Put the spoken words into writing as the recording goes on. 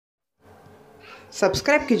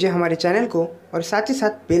Subscribe कीजिए हमारे channel को और साथ ही साथ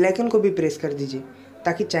बेल आइकन को भी प्रेस कर दीजिए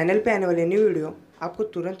ताकि चैनल पे आने वाले न्यू वीडियो आपको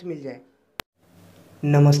तुरंत मिल जाए।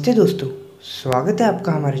 नमस्ते दोस्तों, स्वागत है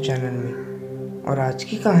आपका हमारे चैनल में। और आज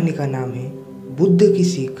की कहानी का नाम है बुद्ध की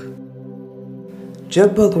सीख।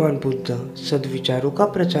 जब भगवान बुद्ध सद्विचारों का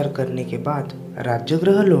प्रचार करने के बाद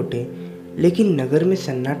राज्यगृह लौटे, लेकिन नगर में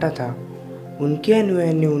सन्नाटा था। उनके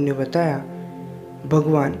अनुयायियों ने उन्हें बताया,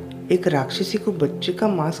 भगवान, एक राक्षसी को बच्चे का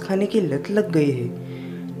मांस खाने की लत लग गई है।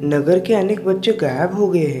 नगर के अनेक बच्चे गायब हो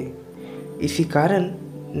गए हैं। इसी कारण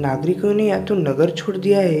नागरिकों ने या तो नगर छोड़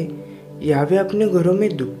दिया है या वे अपने घरों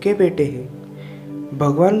में दुख के बैठे हैं।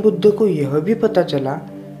 भगवान बुद्ध को यह भी पता चला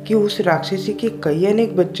कि उस राक्षसी के कई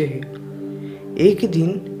अनेक बच्चे हैं। एक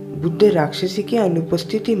दिन बुद्ध राक्षसी की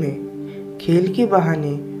अनुपस्थिति में खेल के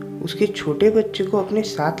बहाने उसके छोटे बच्चे को अपने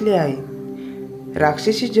साथ ले आई।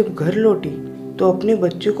 राक्षसी जब घर लौटी तो अपने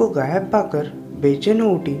बच्चे को गायब पाकर बेचैन हो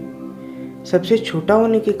उठी। सबसे छोटा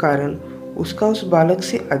होने के कारण उसका उस बालक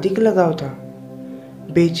से अधिक लगाव था।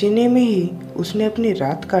 बेचैनी में ही उसने अपनी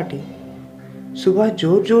रात काटी। सुबह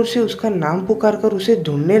जोर जोर से उसका नाम पुकारकर उसे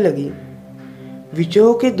ढूंढने लगी।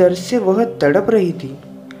 विजयों के दर्द से वह तड़प रही थी।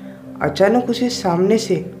 अचानक उसे सामने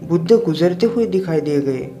से बुद्ध गुजरते हुए दिखाई दे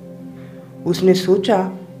गए। उसने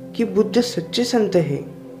सोचा कि बुद्ध सच्चे संत है,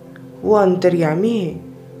 वो अंतर्यामी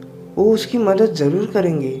है, वो उसकी मदद जरूर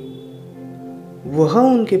करेंगे। वह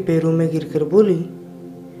उनके पैरों में गिरकर बोली,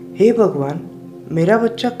 हे भगवान, मेरा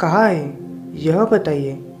बच्चा कहाँ है, यह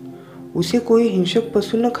बताइए। उसे कोई हिंसक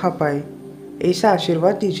पशु न खा पाए, ऐसा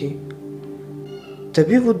आशीर्वाद दीजिए।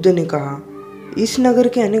 तभी बुद्ध ने कहा, इस नगर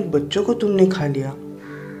के अनेक बच्चों को तुमने खा लिया,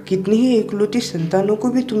 कितनी ही एकलौती संतानों को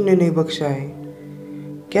भी तुमने नहीं बख्शा है।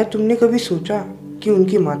 क्या तुमने कभी सोचा कि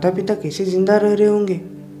उनके माता पिता कैसे जिंदा रह रहे होंगे?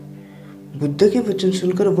 बुद्ध के वचन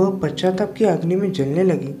सुनकर वह पश्चाताप की अग्नि में जलने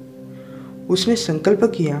लगी। उसने संकल्प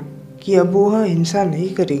किया कि अब वह हिंसा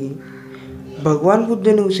नहीं करेगी। भगवान बुद्ध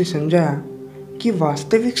ने उसे समझाया कि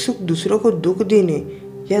वास्तविक सुख दूसरों को दुख देने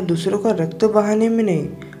या दूसरों का रक्त बहाने में नहीं,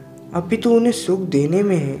 अपितु उन्हें सुख देने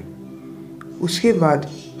में है। उसके बाद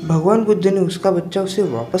भगवान बुद्ध ने उसका बच्चा उसे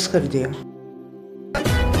वापस कर दिया।